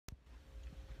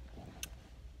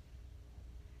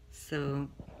So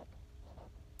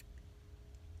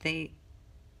they,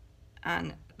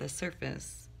 on the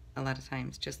surface, a lot of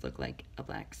times just look like a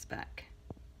black speck.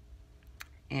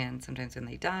 And sometimes when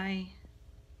they die,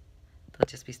 they'll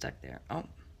just be stuck there. Oh,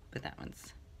 but that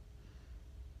one's,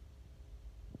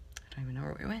 I don't even know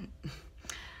where we went.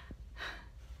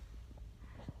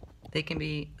 They can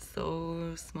be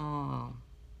so small.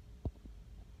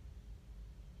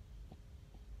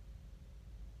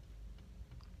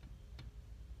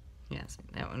 Yes,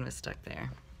 that one was stuck there.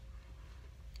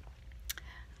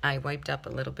 I wiped up a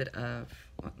little bit of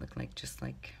what looked like just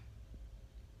like,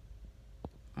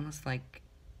 almost like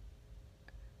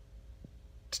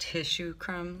tissue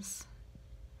crumbs.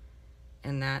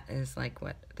 And that is like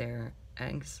what their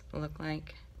eggs look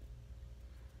like.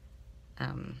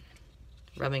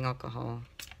 Rubbing alcohol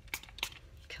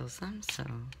kills them, so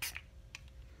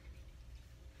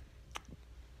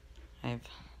I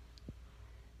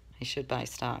should buy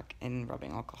stock in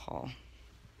rubbing alcohol,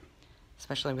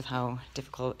 especially with how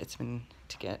difficult it's been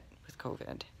to get with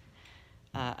COVID.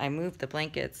 I moved the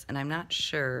blankets, and I'm not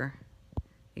sure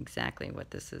exactly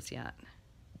what this is yet.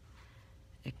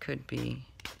 It could be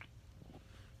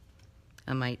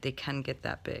a mite. They can get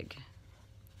that big.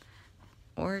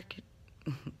 Or it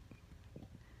could,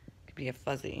 could be a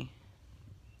fuzzy.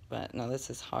 But no, this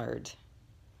is hard.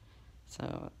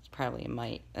 So it's probably a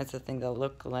mite. That's the thing, they'll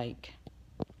look like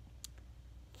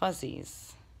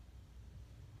fuzzies.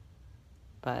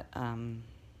 But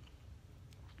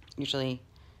usually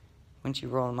once you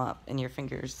roll them up in your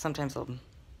fingers, sometimes they'll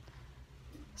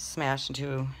smash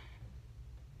into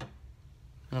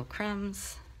little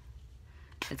crumbs.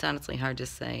 It's honestly hard to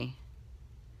say.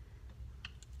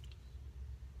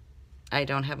 I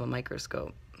don't have a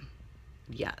microscope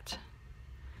yet.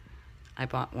 I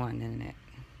bought one and it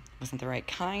wasn't the right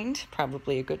kind,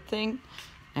 probably a good thing.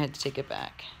 I had to take it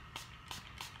back.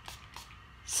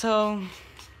 So,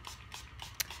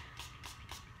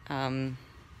 I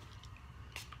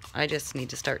just need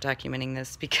to start documenting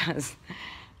this because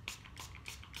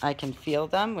I can feel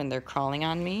them when they're crawling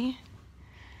on me.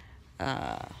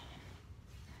 I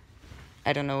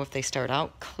don't know if they start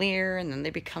out clear and then they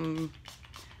become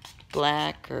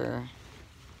black, or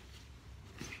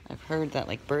I've heard that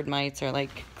like bird mites are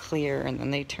like clear and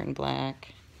then they turn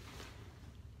black.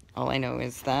 All I know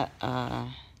is that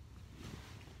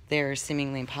they're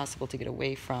seemingly impossible to get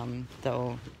away from,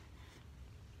 though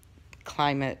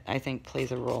climate, I think,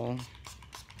 plays a role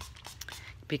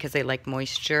because they like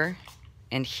moisture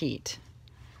and heat.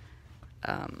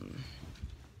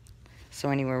 So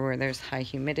anywhere where there's high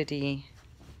humidity,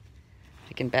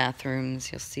 like in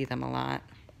bathrooms, you'll see them a lot.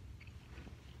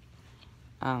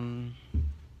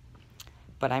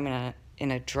 But I'm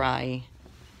in a dry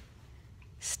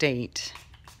state,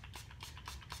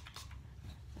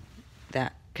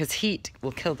 that because heat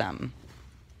will kill them,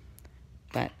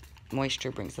 but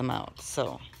moisture brings them out.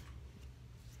 So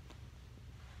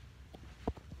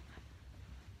I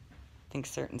think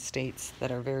certain states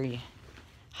that are very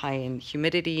high in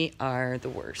humidity are the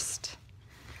worst.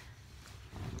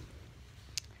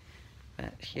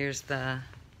 But here's the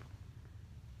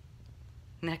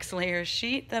next layer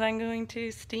sheet that I'm going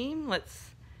to steam.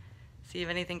 Let's see if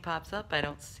anything pops up. I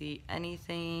don't see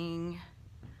anything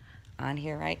on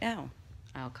here right now.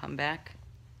 I'll come back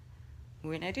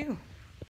when I do.